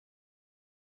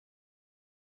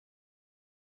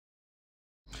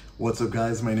What's up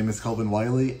guys, my name is Calvin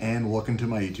Wiley and welcome to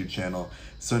my YouTube channel.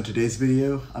 So in today's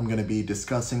video, I'm going to be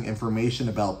discussing information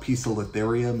about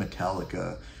Poecilotheria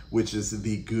metallica, which is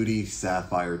the Gooty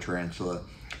Sapphire Tarantula.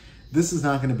 This is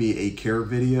not going to be a care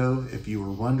video, if you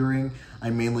were wondering.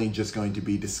 I'm mainly just going to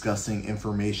be discussing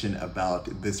information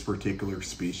about this particular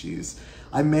species.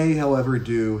 I may, however,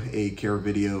 do a care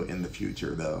video in the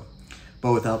future though.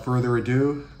 But without further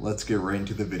ado, let's get right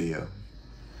into the video.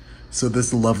 So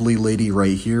this lovely lady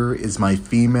right here is my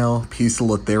female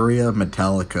Poecilotheria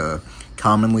metallica,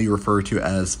 commonly referred to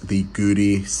as the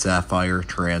Gooty Sapphire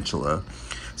Tarantula.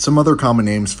 Some other common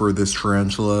names for this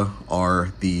tarantula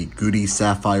are the Gooty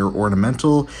Sapphire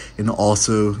Ornamental and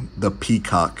also the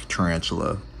Peacock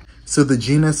Tarantula. So the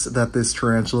genus that this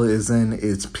tarantula is in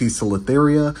is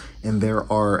Poecilotheria, and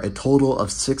there are a total of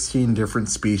 16 different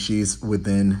species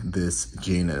within this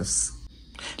genus.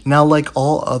 Now, like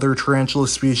all other tarantula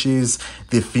species,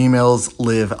 the females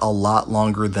live a lot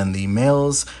longer than the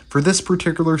males. For this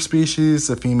particular species,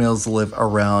 the females live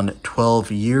around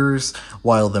 12 years,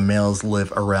 while the males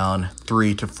live around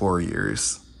 3 to 4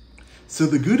 years. So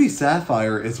the Gooty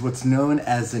Sapphire is what's known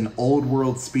as an Old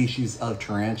World species of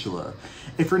tarantula.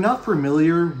 If you're not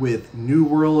familiar with New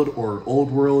World or Old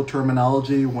World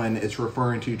terminology when it's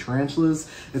referring to tarantulas,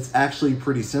 it's actually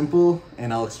pretty simple,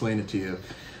 and I'll explain it to you.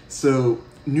 So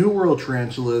New World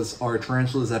tarantulas are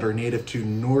tarantulas that are native to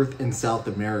North and South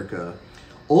America.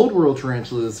 Old World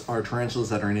tarantulas are tarantulas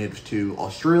that are native to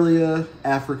Australia,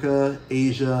 Africa,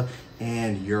 Asia,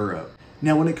 and Europe.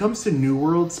 Now, when it comes to New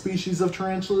World species of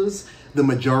tarantulas, the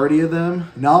majority of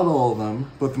them, not all of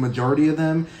them, but the majority of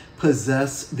them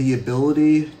possess the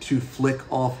ability to flick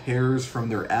off hairs from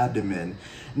their abdomen.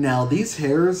 Now, these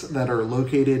hairs that are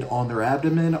located on their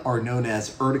abdomen are known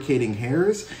as urticating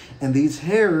hairs, and these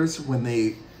hairs, when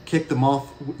they kick them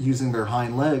off using their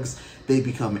hind legs, they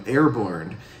become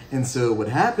airborne. And so what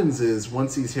happens is,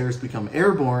 once these hairs become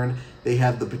airborne, they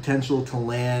have the potential to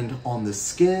land on the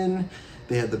skin,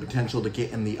 they have the potential to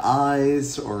get in the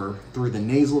eyes or through the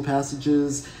nasal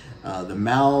passages, the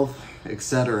mouth,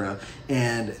 etc.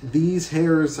 And these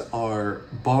hairs are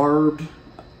barbed,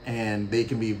 and they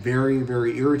can be very,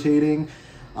 very irritating,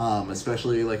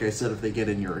 especially, like I said, if they get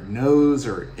in your nose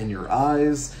or in your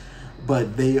eyes.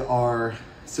 But they are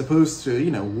supposed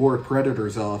to, ward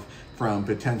predators off from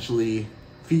potentially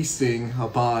feasting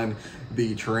upon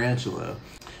the tarantula.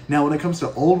 Now, when it comes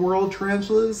to Old World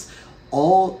tarantulas,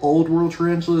 all Old World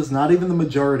tarantulas, not even the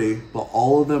majority, but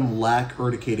all of them lack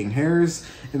urticating hairs.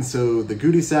 And so the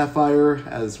Gooty Sapphire,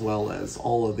 as well as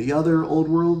all of the other Old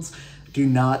Worlds, do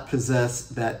not possess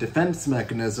that defense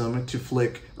mechanism to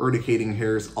flick urticating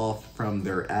hairs off from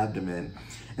their abdomen.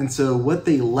 And so what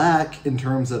they lack in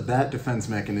terms of that defense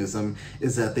mechanism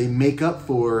is that they make up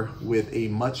for with a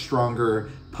much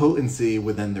stronger potency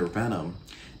within their venom.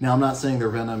 Now, I'm not saying their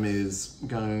venom is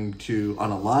going to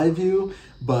unalive you,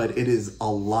 but it is a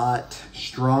lot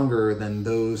stronger than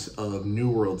those of New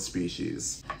World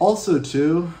species. Also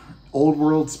too, Old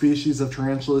World species of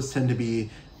tarantulas tend to be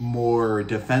more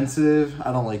defensive.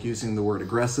 I don't like using the word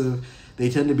aggressive. They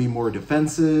tend to be more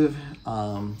defensive,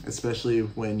 especially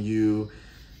when you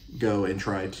go and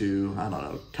try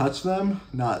to, touch them.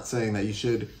 Not saying that you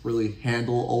should really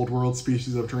handle Old World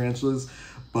species of tarantulas,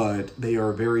 but they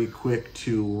are very quick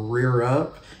to rear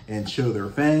up and show their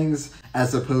fangs,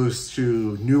 as opposed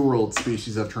to New World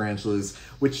species of tarantulas,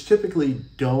 which typically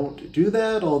don't do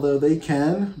that, although they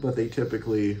can, but they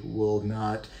typically will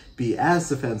not be as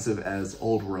defensive as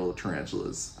Old World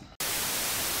tarantulas.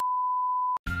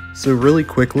 So really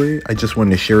quickly, I just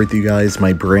wanted to share with you guys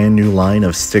my brand new line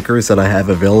of stickers that I have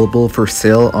available for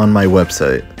sale on my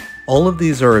website. All of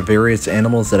these are various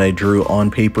animals that I drew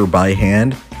on paper by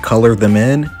hand, colored them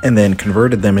in, and then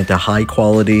converted them into high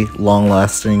quality, long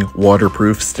lasting,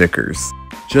 waterproof stickers.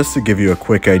 Just to give you a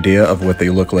quick idea of what they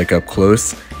look like up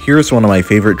close, here's one of my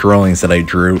favorite drawings that I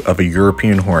drew of a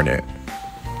European hornet.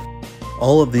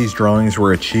 All of these drawings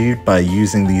were achieved by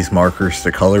using these markers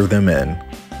to color them in.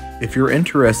 If you're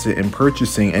interested in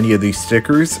purchasing any of these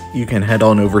stickers, you can head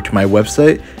on over to my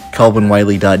website,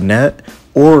 calvinwiley.net,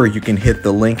 or you can hit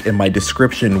the link in my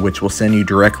description, which will send you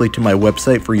directly to my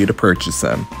website for you to purchase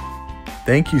them.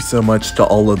 Thank you so much to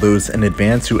all of those in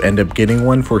advance who end up getting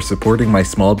one for supporting my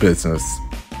small business.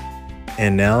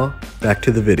 And now, back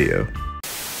to the video.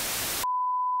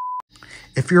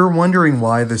 If you're wondering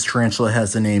why this tarantula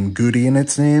has the name Gooty in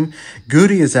its name,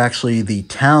 Gooty is actually the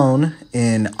town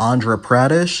in Andhra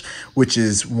Pradesh, which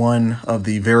is one of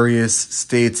the various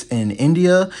states in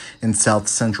India, in South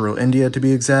Central India to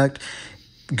be exact.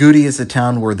 Gooty is a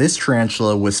town where this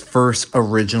tarantula was first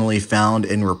originally found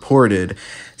and reported.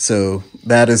 So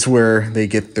that is where they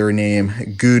get their name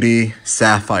Gooty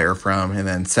Sapphire from, and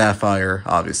then sapphire,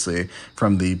 obviously,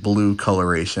 from the blue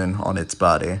coloration on its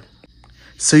body.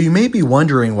 So you may be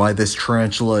wondering why this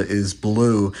tarantula is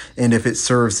blue and if it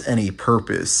serves any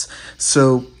purpose.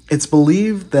 So it's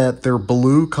believed that their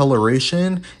blue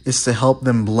coloration is to help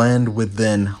them blend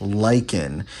within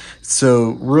lichen.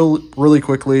 So really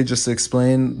quickly, just to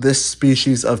explain, this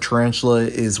species of tarantula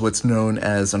is what's known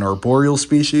as an arboreal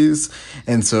species.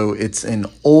 And so it's an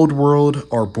old world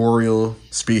arboreal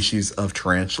species of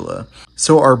tarantula.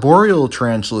 So arboreal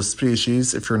tarantula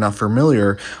species, if you're not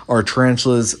familiar, are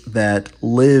tarantulas that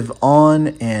live on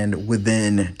and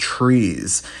within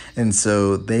trees. And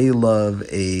so they love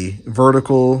a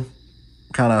vertical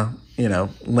kind of,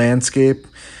 landscape,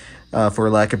 for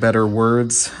lack of better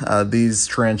words. These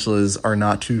tarantulas are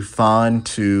not too fond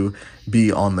to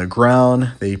be on the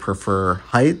ground. They prefer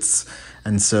heights,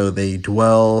 and so they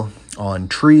dwell on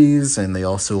trees, and they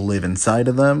also live inside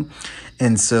of them.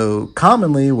 And so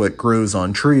commonly what grows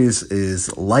on trees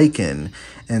is lichen.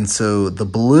 And so the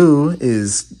blue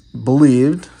is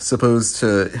believed, supposed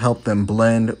to help them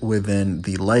blend within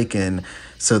the lichen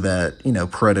so that,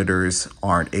 predators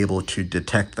aren't able to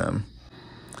detect them.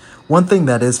 One thing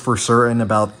that is for certain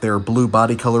about their blue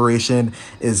body coloration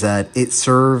is that it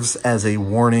serves as a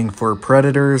warning for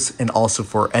predators and also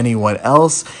for anyone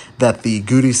else that the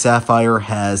Gooty Sapphire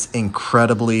has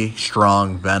incredibly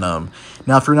strong venom.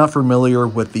 Now, if you're not familiar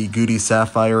with what the Gooty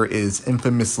Sapphire is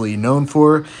infamously known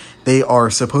for, they are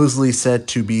supposedly said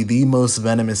to be the most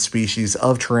venomous species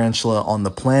of tarantula on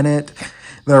the planet.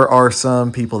 There are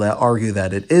some people that argue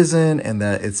that it isn't and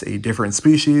that it's a different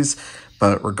species.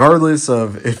 But regardless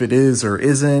of if it is or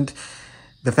isn't,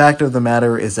 the fact of the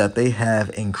matter is that they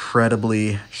have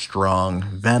incredibly strong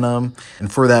venom.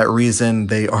 And for that reason,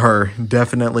 they are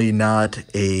definitely not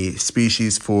a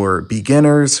species for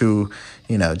beginners who,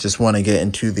 just want to get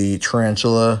into the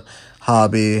tarantula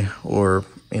hobby or,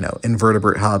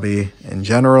 invertebrate hobby in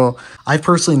general. I've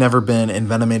personally never been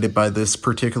envenomated by this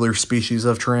particular species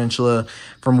of tarantula.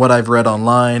 From what I've read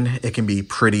online, it can be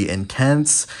pretty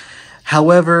intense.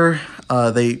 However,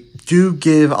 they do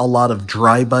give a lot of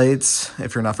dry bites.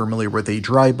 If you're not familiar with a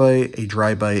dry bite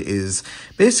is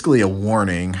basically a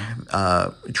warning.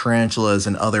 Tarantulas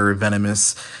and other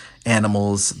venomous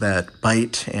animals that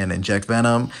bite and inject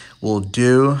venom will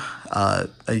do.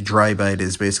 A dry bite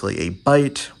is basically a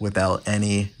bite without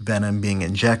any venom being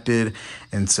injected.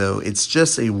 And so it's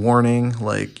just a warning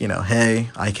like, hey,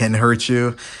 I can hurt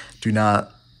you. Do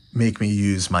not make me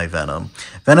use my venom.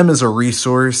 Venom is a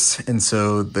resource, and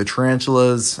so the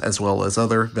tarantulas, as well as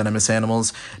other venomous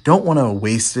animals, don't want to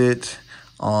waste it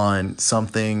on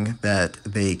something that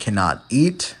they cannot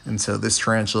eat. And so this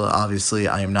tarantula, obviously,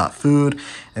 I am not food.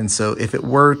 And so if it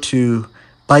were to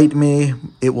bite me,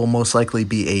 it will most likely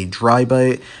be a dry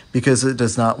bite because it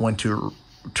does not want to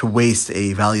waste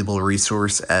a valuable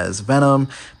resource as venom,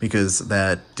 because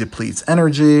that depletes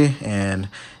energy and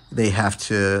they have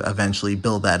to eventually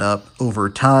build that up over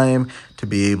time to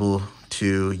be able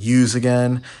to use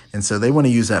again. And so they want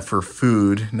to use that for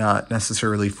food, not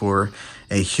necessarily for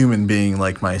a human being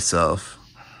like myself.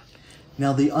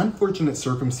 Now, the unfortunate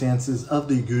circumstances of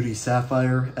the Gooty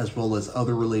Sapphire, as well as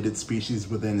other related species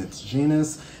within its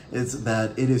genus, is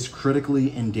that it is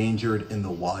critically endangered in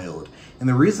the wild. And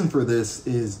the reason for this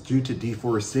is due to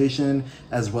deforestation,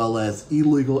 as well as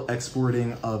illegal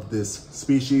exporting of this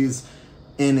species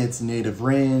in its native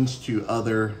range to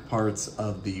other parts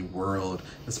of the world,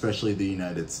 especially the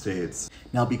United States.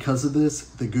 Now, because of this,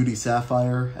 the Gooty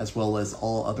Sapphire, as well as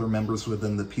all other members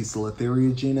within the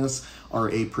Poecilotheria genus,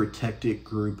 are a protected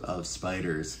group of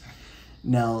spiders.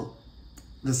 Now,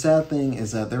 the sad thing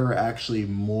is that there are actually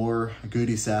more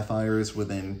Gooty Sapphires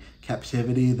within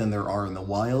captivity than there are in the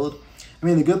wild. I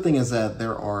mean, the good thing is that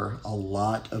there are a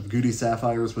lot of Gooty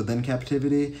Sapphires within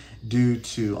captivity due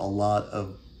to a lot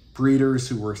of breeders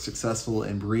who were successful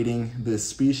in breeding this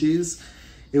species.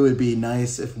 It would be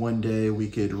nice if one day we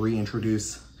could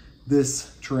reintroduce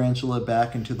this tarantula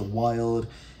back into the wild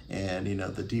and,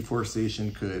 the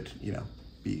deforestation could,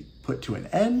 be put to an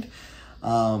end.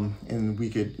 And we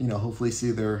could, hopefully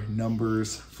see their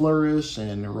numbers flourish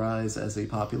and rise as a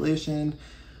population.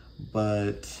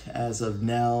 But as of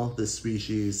now, this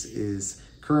species is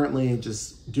currently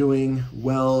just doing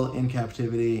well in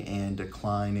captivity and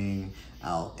declining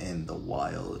out in the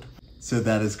wild. So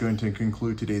that is going to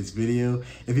conclude today's video.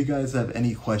 If you guys have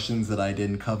any questions that I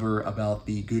didn't cover about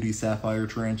the Gooty Sapphire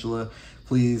Tarantula,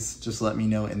 please just let me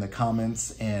know in the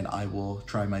comments and I will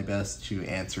try my best to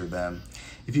answer them.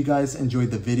 If If you guys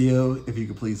enjoyed the video, if you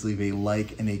could please leave a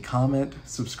like and a comment,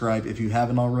 subscribe if you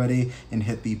haven't already, and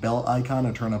hit the bell icon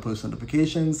and turn on post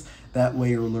notifications. That way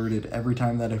you're alerted every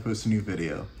time that I post a new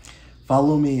video.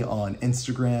 Follow me on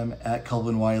Instagram at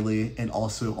Kelvin Wiley and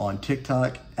also on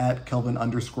TikTok at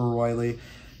Kelvin_Wiley.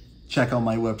 Check out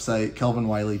my website,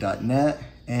 kelvinwiley.net,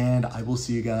 and I will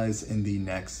see you guys in the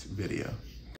next video.